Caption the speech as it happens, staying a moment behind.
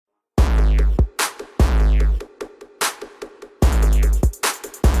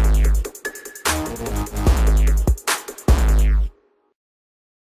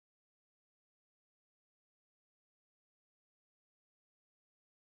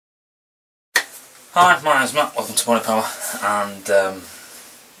Hi, my name's Matt, welcome to Money Power, and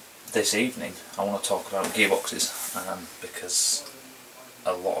this evening I want to talk about gearboxes because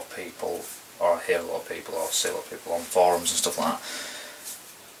a lot of people, or I hear a lot of people, or see a lot of people on forums and stuff like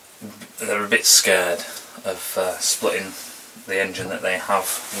that, they're a bit scared of splitting the engine that they have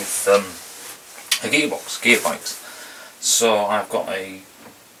with a gear bikes. So I've got it's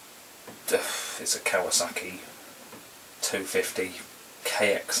a Kawasaki 250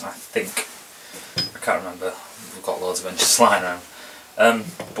 KX, I think. I can't remember, we've got loads of engines lying around.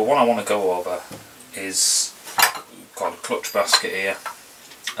 But what I want to go over is, we've got a clutch basket here.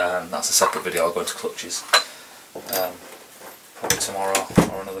 That's a separate video, I'll go into clutches. Probably tomorrow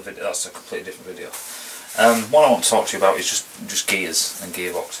or another video, that's a completely different video. What I want to talk to you about is just gears and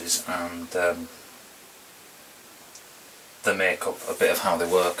gearboxes and the makeup, a bit of how they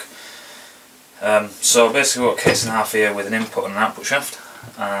work. So basically we've got a case and a half here with an input and an output shaft,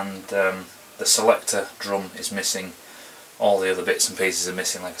 and the selector drum is missing, all the other bits and pieces are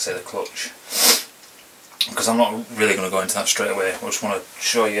missing, like I say, the clutch. Because I'm not really going to go into that straight away, I just want to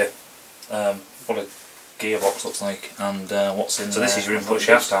show you what a gearbox looks like and what's in. So this is your input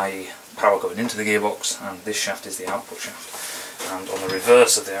shaft, i.e. power going into the gearbox, and this shaft is the output shaft. And on the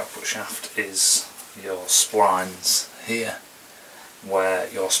reverse of the output shaft is your splines here, where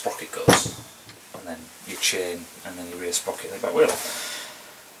your sprocket goes, and then your chain, and then your rear sprocket and the back wheel.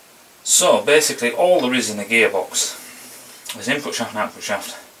 So basically all there is in a gearbox is input shaft and output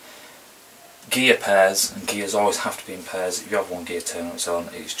shaft, gear pairs, and gears always have to be in pairs. If you have one gear turn on its own,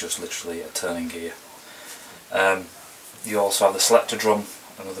 it's just literally a turning gear. You also have the selector drum,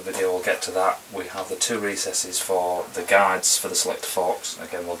 another video we'll get to that. We have the two recesses for the guides for the selector forks,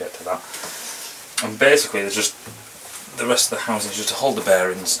 again we'll get to that. And basically there's just the rest of the housing is just to hold the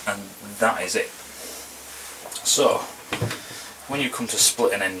bearings, and that is it. So when you come to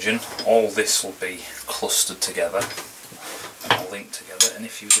split an engine, all this will be clustered together and linked together, and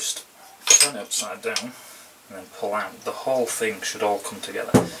if you just turn it upside down and then pull out, the whole thing should all come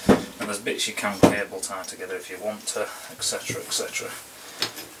together. And there's bits you can cable tie together if you want to, etc, etc.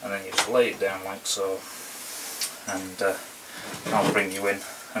 And then you just lay it down like so, and I'll bring you in.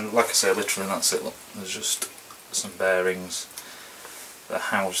 And like I say, literally that's it. Look, there's just some bearings. They're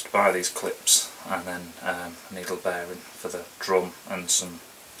housed by these clips, and then a needle bearing for the drum, and some,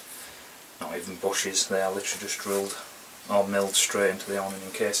 not even bushes, they are literally just drilled or milled straight into the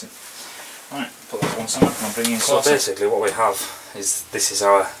aluminium casing. Right, put that one side and I'll bring you in closer. So basically what we have is, this is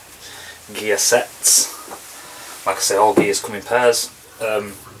our gear sets. Like I say, all gears come in pairs.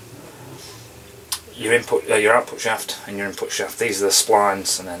 Your output shaft and your input shaft, these are the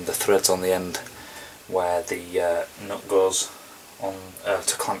splines, and then the threads on the end where the nut goes on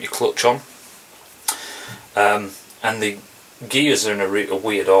to clamp your clutch on. And the gears are in a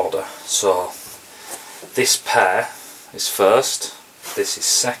weird order. So this pair is first, this is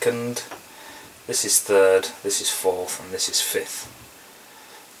second, this is third, this is fourth, and this is fifth.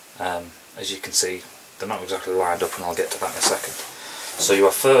 As you can see, they're not exactly lined up, and I'll get to that in a second. So you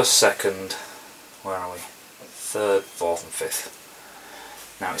are first, second, where are we? Third, fourth and fifth.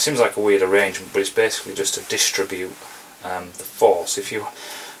 Now it seems like a weird arrangement, but it's basically just to distribute the force. If you'd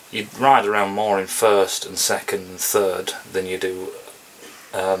ride around more in first and second and third than you do,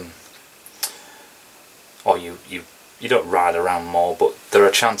 or you don't ride around more, but there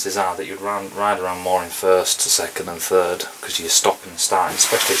are chances are that you'd ride around more in first, second and third, because you're stopping and starting,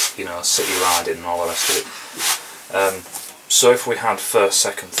 especially, you know, city riding and all the rest of it. So if we had first,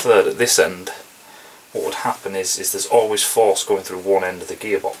 second, third at this end, what would happen is there's always force going through one end of the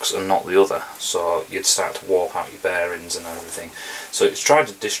gearbox and not the other, so you'd start to warp out your bearings and everything. So it's trying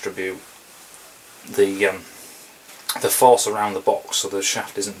to distribute the force around the box so the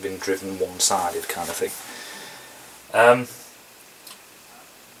shaft isn't being driven one-sided, kind of thing.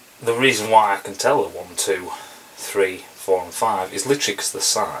 The reason why I can tell the 1, 2, 3, 4 and 5 is literally because of the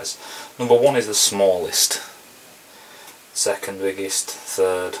size. Number 1 is the smallest, second biggest,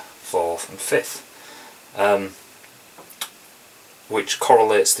 third, fourth and fifth. Which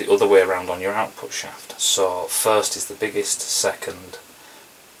correlates the other way around on your output shaft. So first is the biggest, second,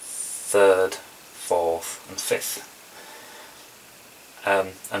 third, fourth and fifth.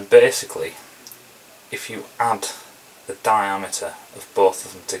 And basically, if you add the diameter of both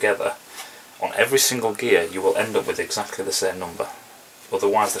of them together on every single gear, you will end up with exactly the same number.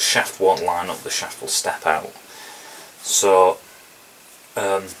 Otherwise the shaft won't line up, the shaft will step out. So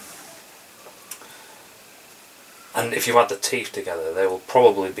and if you add the teeth together, they will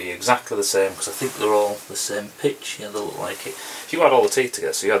probably be exactly the same, because I think they're all the same pitch. Yeah, they look like it. If you add all the teeth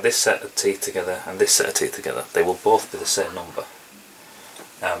together, so you add this set of teeth together and this set of teeth together, they will both be the same number.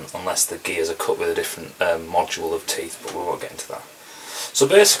 unless the gears are cut with a different module of teeth, but we won't get into that. So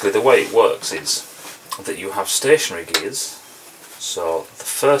basically the way it works is that you have stationary gears. So the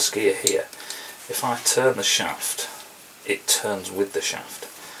first gear here, if I turn the shaft, it turns with the shaft.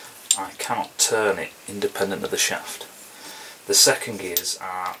 I cannot turn it independent of the shaft. The second gears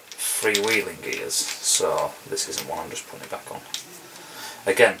are freewheeling gears, so this isn't one, I'm just putting it back on.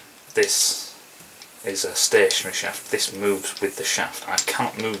 Again, this is a stationary shaft, this moves with the shaft. I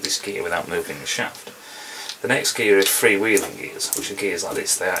cannot move this gear without moving the shaft. The next gear is freewheeling gears, which are gears like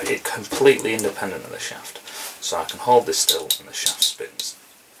this. They are completely independent of the shaft. So I can hold this still and the shaft spins.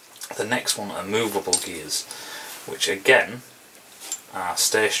 The next one are movable gears, which again are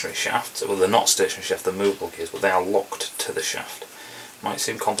stationary shafts. Well, they're not stationary shafts, they're movable gears, but they are locked to the shaft. Might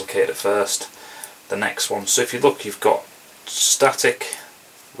seem complicated at first. The next one, so if you look, you've got static,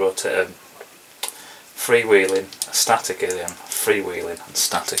 rotator, freewheeling, static again, freewheeling and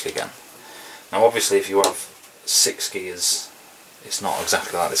static again. Now obviously if you have 6 gears, it's not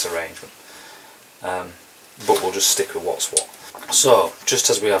exactly like this arrangement, but we'll just stick with what's what. So just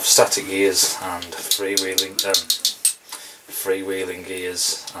as we have static gears and freewheeling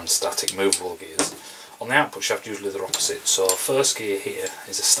gears and static movable gears, on the output shaft usually they're opposite. So first gear here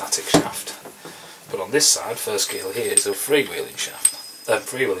is a static shaft, but on this side first gear here is a freewheeling shaft,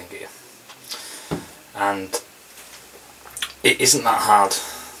 freewheeling gear. And it isn't that hard.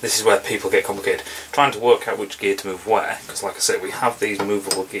 This is where people get complicated, trying to work out which gear to move where, because like I said, we have these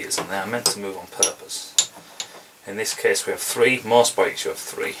movable gears and they are meant to move on purpose. In this case we have 3, most bikes you have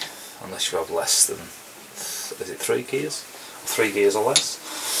 3, unless you have less than, is it 3 gears? 3 gears or less,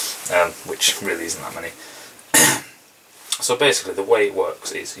 which really isn't that many. So basically the way it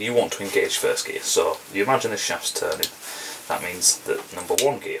works is you want to engage first gear, so you imagine the shaft's turning. That means that number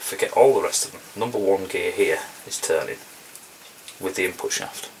 1 gear, forget all the rest of them, number 1 gear here is turning with the input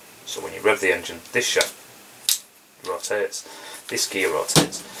shaft. So when you rev the engine, this shaft rotates, this gear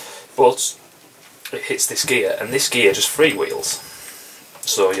rotates, but it hits this gear and this gear just freewheels.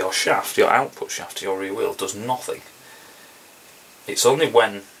 So your shaft, your output shaft, your rear wheel does nothing. It's only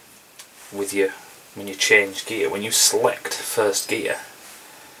when you change gear, when you select first gear,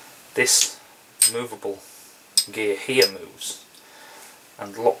 this movable gear here moves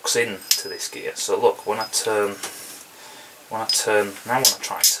and locks in to this gear. So look, when I try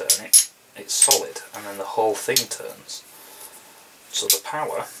to turn it, it's solid and then the whole thing turns. So the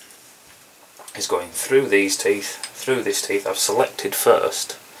power is going through these teeth, through this teeth I've selected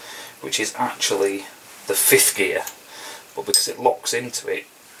first, which is actually the 5th gear, but because it locks into it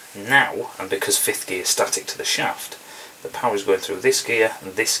now, and because 5th gear is static to the shaft, the power is going through this gear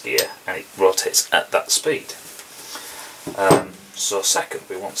and it rotates at that speed. So second,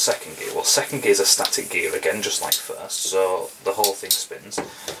 we want second gear. Well, second gear is a static gear again, just like first, so the whole thing spins.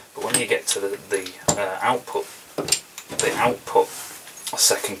 But when you get to the output of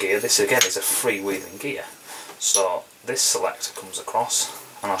second gear, this again is a freewheeling gear. So this selector comes across,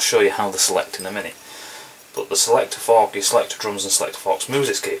 and I'll show you how they select in a minute. But the selector fork, your selector drums and selector forks moves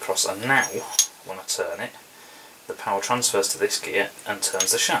this gear across, and now when I turn it, the power transfers to this gear and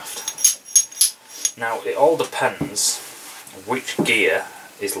turns the shaft. Now it all depends which gear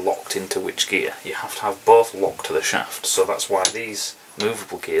is locked into which gear. You have to have both locked to the shaft, so that's why these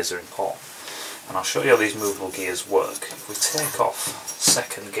movable gears are important. And I'll show you how these movable gears work. If we take off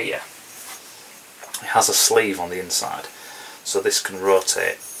second gear, it has a sleeve on the inside, so this can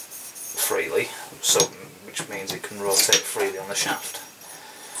rotate freely, which means it can rotate freely on the shaft.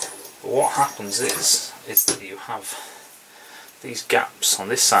 But what happens is that you have these gaps. On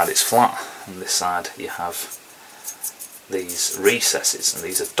this side it's flat, on this side you have these recesses, and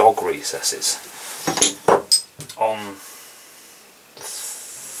these are dog recesses. On the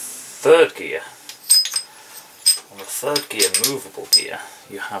third gear movable gear,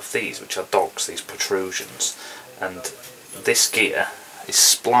 you have these, which are dogs, these protrusions, and this gear is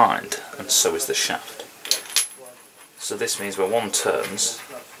splined, and so is the shaft. So this means when one turns,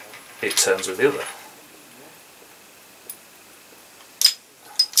 it turns with the other,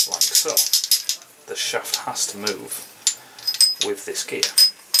 like so. The shaft has to move with this gear.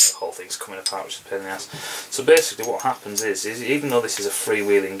 The whole thing's coming apart, which is a pain in the ass. So basically what happens is even though this is a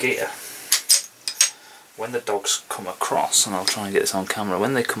freewheeling gear, when the dogs come across, and I'll try and get this on camera,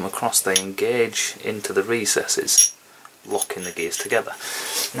 when they come across they engage into the recesses, locking the gears together.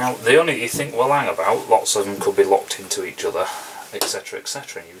 Now you think, well, hang about, lots of them could be locked into each other, etc,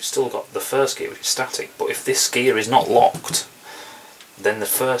 etc, and you've still got the first gear, which is static. But if this gear is not locked, then the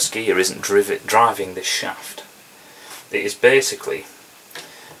first gear isn't driving this shaft. It is basically,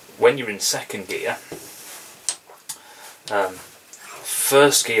 when you're in second gear,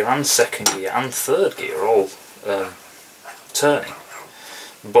 first gear and second gear and third gear are all turning.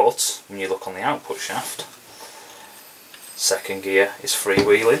 But when you look on the output shaft, second gear is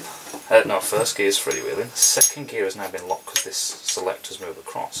freewheeling. No, first gear is freewheeling. Second gear has now been locked because this selector's moved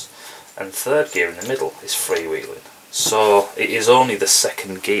across. And third gear in the middle is freewheeling. So it is only the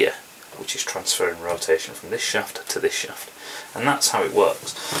second gear which is transferring rotation from this shaft to this shaft. And that's how it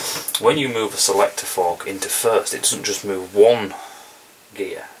works. When you move a selector fork into first, it doesn't just move one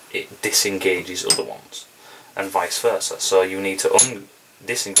gear, it disengages other ones, and vice versa. So you need to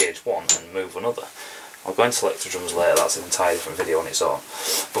disengage one and move another. I'll go into selector drums later, that's an entirely different video on its own.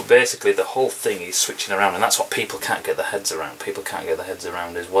 But basically the whole thing is switching around, and that's what people can't get their heads around. People can't get their heads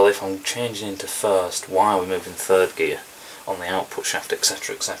around is, well, if I'm changing into first, why are we moving third gear on the output shaft,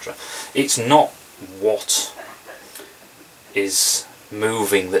 etc, etc. It's not what is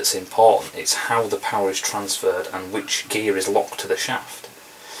moving that's important, it's how the power is transferred and which gear is locked to the shaft.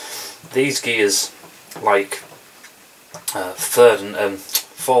 These gears, like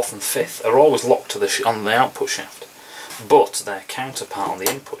fourth and fifth, are always locked to on the output shaft, but their counterpart on the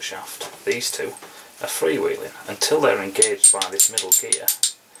input shaft, these two, are freewheeling until they're engaged by this middle gear,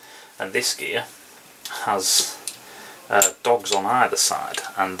 and this gear has dogs on either side,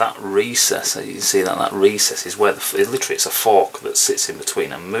 and that recess, you can see that recess is where literally it's a fork that sits in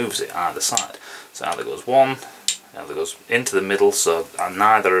between and moves it either side. So either goes one, either goes into the middle, so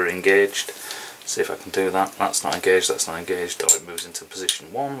neither are engaged. See if I can do that. That's not engaged, that's not engaged, or it moves into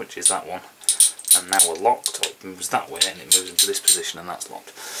position 1, which is that one, and now we're locked, or it moves that way and it moves into this position and that's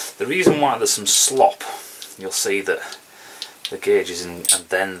locked. The reason why there's some slop, you'll see that the gauge is in and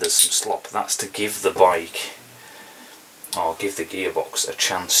then there's some slop, that's to give the bike, or give the gearbox, a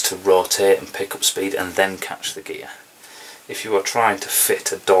chance to rotate and pick up speed and then catch the gear. If you were trying to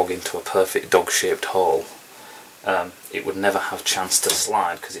fit a dog into a perfect dog-shaped hole, it would never have a chance to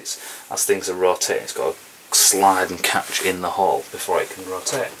slide, because it's, as things are rotating, it's got to slide and catch in the hole before it can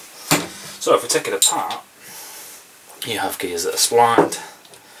rotate. So if we take it apart, you have gears that are splined,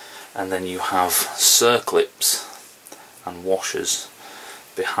 and then you have circlips and washers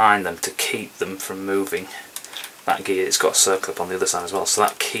behind them to keep them from moving. That gear, it's got a circlip on the other side as well, so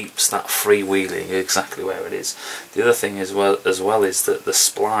that keeps that freewheeling exactly where it is. The other thing as well is that the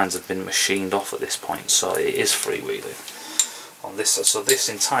splines have been machined off at this point, so it is freewheeling on this side. So this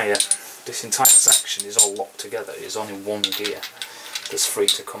entire section is all locked together. It's only one gear that's free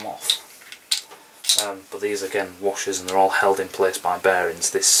to come off. But these again washers, and they're all held in place by bearings.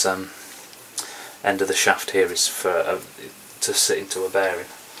 This end of the shaft here is for to sit into a bearing.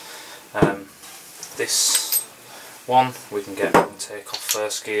 This one we can take off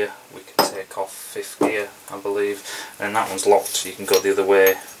first gear, we can take off fifth gear, I believe, and that one's locked, so you can go the other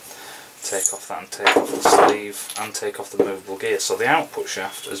way, take off that and take off the sleeve and take off the movable gear. So the output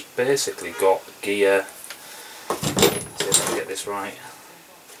shaft has basically got gear, see if I can get this right,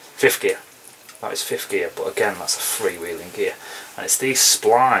 fifth gear. That is fifth gear, but again that's a freewheeling gear, and it's these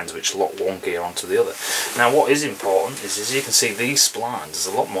splines which lock one gear onto the other. Now what is important is, as you can see, these splines, there's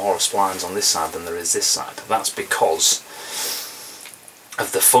a lot more splines on this side than there is this side. That's because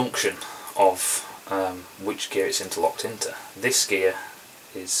of the function of which gear it's interlocked into. This gear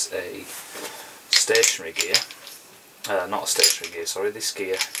is a stationary gear, not a stationary gear, sorry, this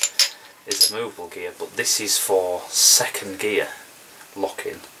gear is a movable gear, but this is for second gear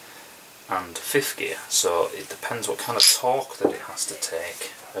locking and fifth gear, so it depends what kind of torque that it has to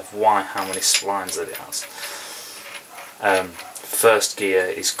take, of how many splines that it has. First gear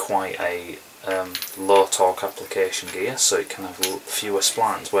is quite a low torque application gear, so it can have fewer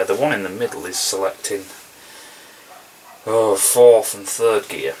splines, where the one in the middle is selecting fourth and third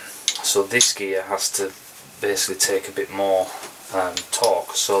gear, so this gear has to basically take a bit more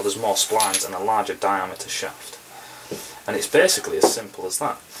torque, so there's more splines and a larger diameter shaft, and it's basically as simple as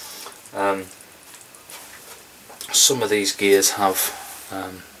that. Some of these gears have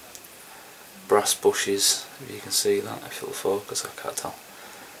brass bushes, if you can see that, if it'll focus, I can't tell.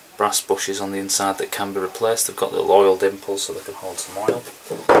 Brass bushes on the inside that can be replaced. They've got little oil dimples so they can hold some oil.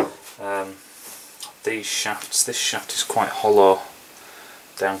 These shafts, this shaft is quite hollow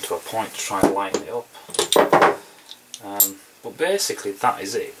down to a point to try and lighten it up. But basically that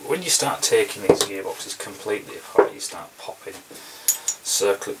is it. When you start taking these gearboxes completely apart, you start popping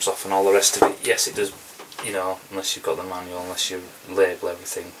circlips off and all the rest of it. Yes, it does, you know, unless you've got the manual, unless you label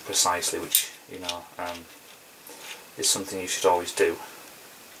everything precisely, which, you know, is something you should always do.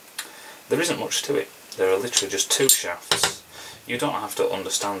 There isn't much to it. There are literally just two shafts. You don't have to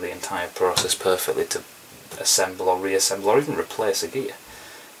understand the entire process perfectly to assemble or reassemble or even replace a gear.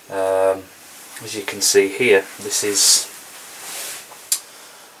 As you can see here, this is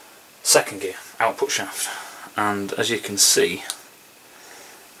second gear, output shaft, and as you can see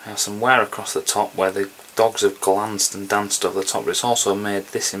I have some wear across the top where the dogs have glanced and danced over the top, but it's also made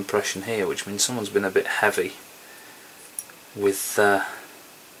this impression here, which means someone's been a bit heavy with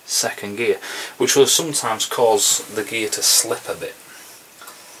second gear, which will sometimes cause the gear to slip a bit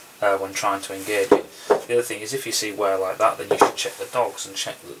when trying to engage it. The other thing is, if you see wear like that, then you should check the dogs and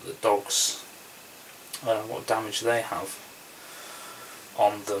check that the dogs, what damage they have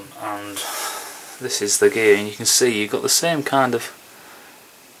on them. And this is the gear, and you can see you've got the same kind of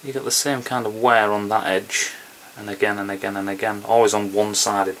wear on that edge, and again and again and again, always on one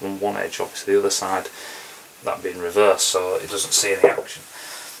sided, on one edge, obviously the other side that being reversed so it doesn't see any action.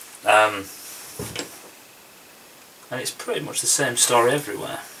 And it's pretty much the same story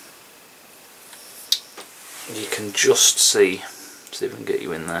everywhere. You can just see if I can get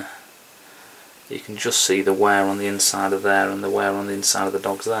you in there, you can just see the wear on the inside of there and the wear on the inside of the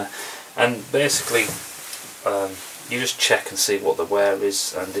dogs there. And basically you just check and see what the wear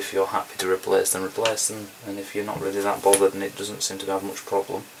is, and if you're happy to replace them, and if you're not really that bothered and it doesn't seem to have much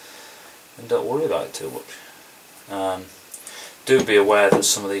problem, then don't worry about it too much. Do be aware that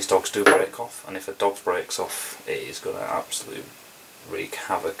some of these dogs do break off, and if a dog breaks off, it is going to absolutely wreak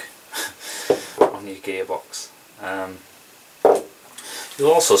havoc on your gearbox.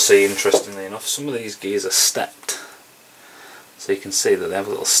 You'll also see, interestingly enough, some of these gears are stepped, so you can see that they have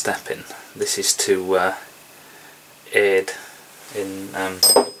a little step in. This is to aid in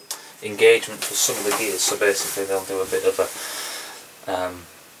engagement for some of the gears, so basically they'll do a bit of a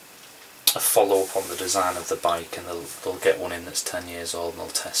follow up on the design of the bike, and they'll get one in that's 10 years old and they'll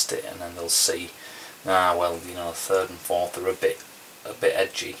test it, and then they'll see, well, you know, third and fourth are a bit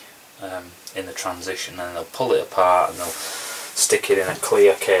edgy in the transition, and they'll pull it apart and they'll stick it in a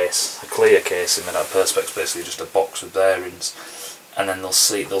clear case. A clear case in that Perspex, basically just a box with bearings, and then they'll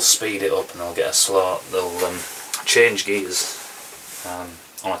speed it up and they'll get a slow, they'll change gears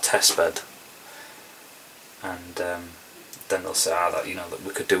on a test bed, and then they'll say, that, you know, that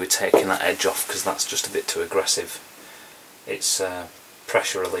we could do with taking that edge off because that's just a bit too aggressive. It's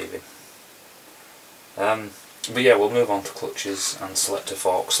pressure relieving. But yeah, we'll move on to clutches and selector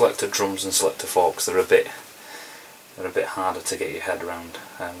forks. Selector drums and selector forks, they're a bit harder to get your head around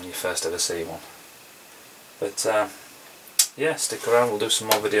when you first ever see one. But yeah, stick around, we'll do some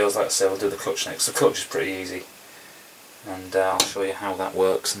more videos. Like I say, we'll do the clutch next. The clutch is pretty easy, and I'll show you how that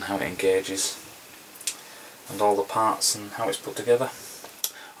works and how it engages and all the parts and how it's put together.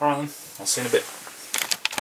 Alright then, I'll see you in a bit.